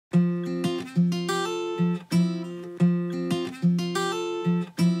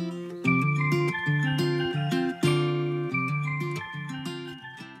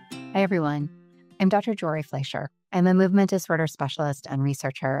Dr. Jori Fleisher. I'm a movement disorder specialist and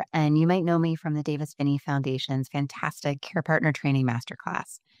researcher, and you might know me from the Davis Phinney Foundation's fantastic Care Partner Training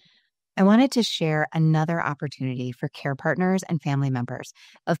Masterclass. I wanted to share another opportunity for care partners and family members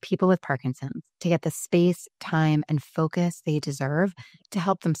of people with Parkinson's to get the space, time, and focus they deserve to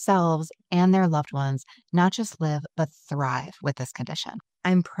help themselves and their loved ones not just live, but thrive with this condition.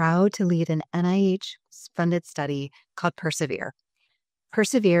 I'm proud to lead an NIH-funded study called PERSEVERE.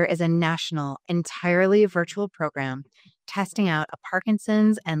 PERSEVERE is a national, entirely virtual program testing out a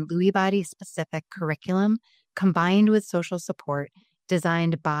Parkinson's and Lewy Bodies specific curriculum combined with social support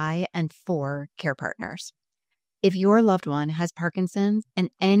designed by and for care partners. If your loved one has Parkinson's and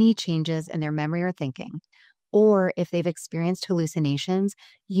any changes in their memory or thinking, or if they've experienced hallucinations,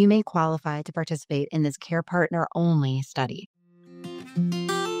 you may qualify to participate in this care partner only study.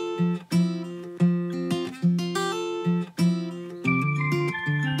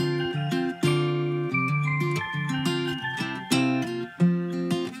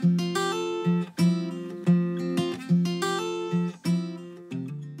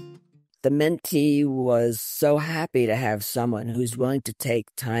 The mentee was so happy to have someone who's willing to take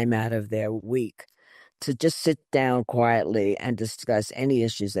time out of their week to just sit down quietly and discuss any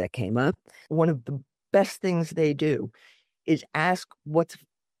issues that came up. One of the best things they do is ask what's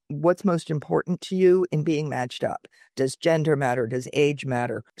most important to you in being matched up. Does gender matter? Does age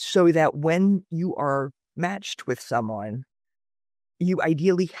matter? So that when you are matched with someone, you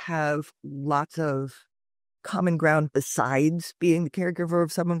ideally have lots of common ground besides being the caregiver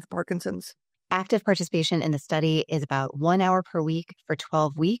of someone with Parkinson's. Active participation in the study is about 1 hour per week for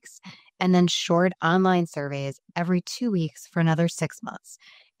 12 weeks, and then short online surveys every 2 weeks for another 6 months.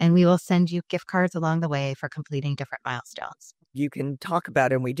 And we will send you gift cards along the way for completing different milestones. You can talk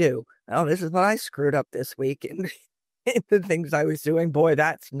about, and we do, oh, this is what I screwed up this week, and the things I was doing, boy,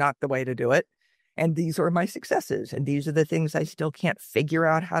 that's not the way to do it. And these are my successes, and these are the things I still can't figure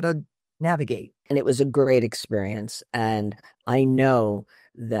out how to navigate. And it was a great experience. And I know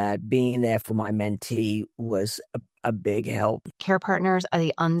that being there for my mentee was a big help. Care partners are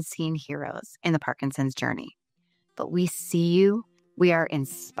the unseen heroes in the Parkinson's journey. But we see you, we are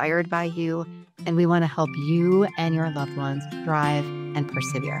inspired by you, and we want to help you and your loved ones thrive and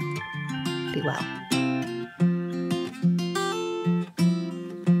persevere. Be well.